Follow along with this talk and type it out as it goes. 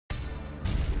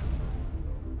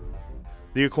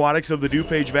The Aquatics of the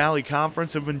DuPage Valley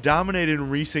Conference have been dominated in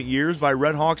recent years by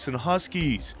Red Hawks and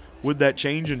Huskies. Would that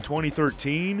change in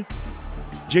 2013?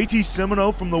 JT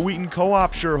Simino from the Wheaton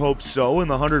Co-op sure hopes so. In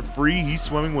the 100 free, he's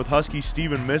swimming with Husky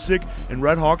Steven Missick and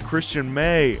Red Hawk Christian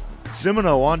May.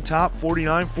 Simino on top,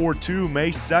 49.42,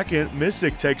 May second,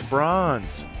 Missick takes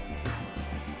bronze.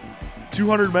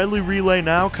 200 medley relay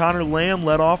now, Connor Lamb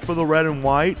led off for the red and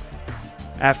white.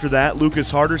 After that, Lucas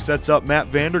Harder sets up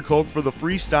Matt Vanderkolk for the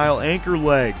freestyle anchor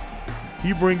leg.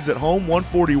 He brings it home,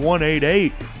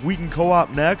 141.88. Wheaton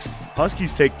Co-op next,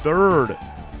 Huskies take third.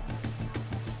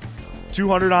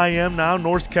 200 IM now,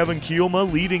 North's Kevin Kielma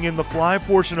leading in the fly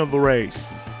portion of the race.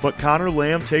 But Connor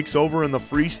Lamb takes over in the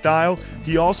freestyle.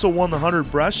 He also won the 100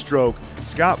 breaststroke.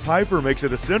 Scott Piper makes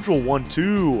it a central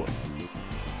 1-2.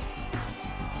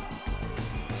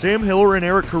 Sam Hiller and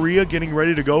Eric Correa getting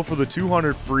ready to go for the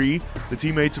 200 free. The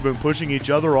teammates have been pushing each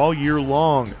other all year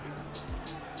long.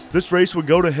 This race would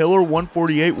go to Hiller,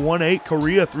 148.18,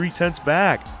 Correa 0.3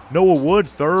 back. Noah Wood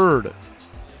third.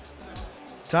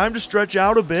 Time to stretch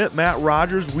out a bit. Matt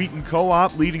Rogers, Wheaton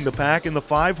Co-op leading the pack in the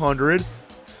 500.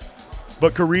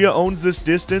 But Correa owns this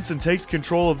distance and takes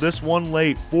control of this one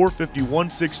late,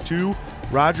 451.62.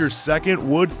 Rogers second,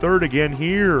 Wood third again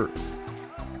here.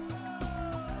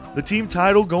 The team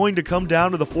title going to come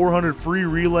down to the 400 free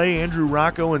relay. Andrew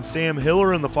Rocco and Sam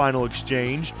Hiller in the final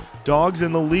exchange. Dogs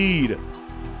in the lead.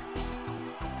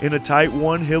 In a tight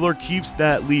one, Hiller keeps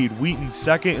that lead. Wheaton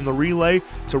second in the relay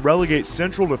to relegate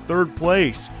Central to third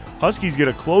place. Huskies get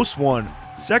a close one.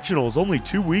 Sectional is only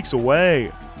 2 weeks away.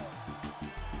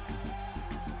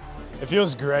 It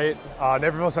feels great.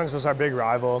 Naperville Central is our big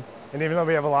rival, and even though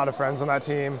we have a lot of friends on that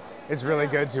team, it's really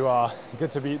good to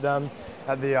get to beat them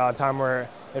at the time where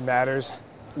it matters.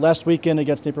 Last weekend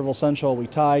against Naperville Central, we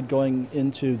tied. Going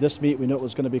into this meet, we knew it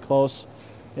was going to be close.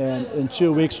 And in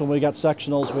 2 weeks when we got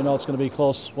sectionals, we know it's going to be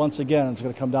close once again. It's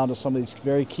going to come down to some of these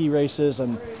very key races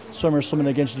and swimmers swimming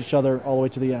against each other all the way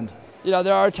to the end. You know,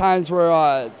 there are times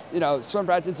where, swim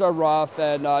practices are rough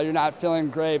and you're not feeling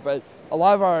great, but a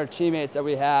lot of our teammates that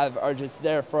we have are just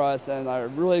there for us and are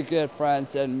really good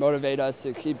friends and motivate us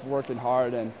to keep working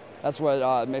hard, and that's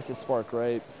what makes this sport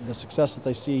great. The success that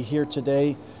they see here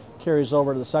today carries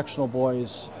over to the sectional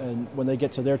boys, and when they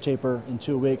get to their taper in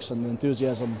 2 weeks, and the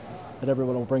enthusiasm that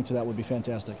everyone will bring to that would be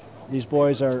fantastic. These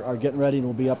boys are getting ready and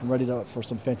will be up and ready for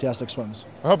some fantastic swims.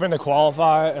 We're hoping to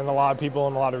qualify, and a lot of people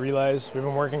in a lot of relays. We've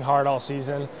been working hard all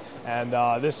season, and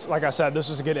this, like I said, this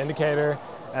was a good indicator,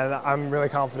 and I'm really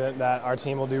confident that our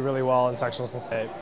team will do really well in sectionals and state.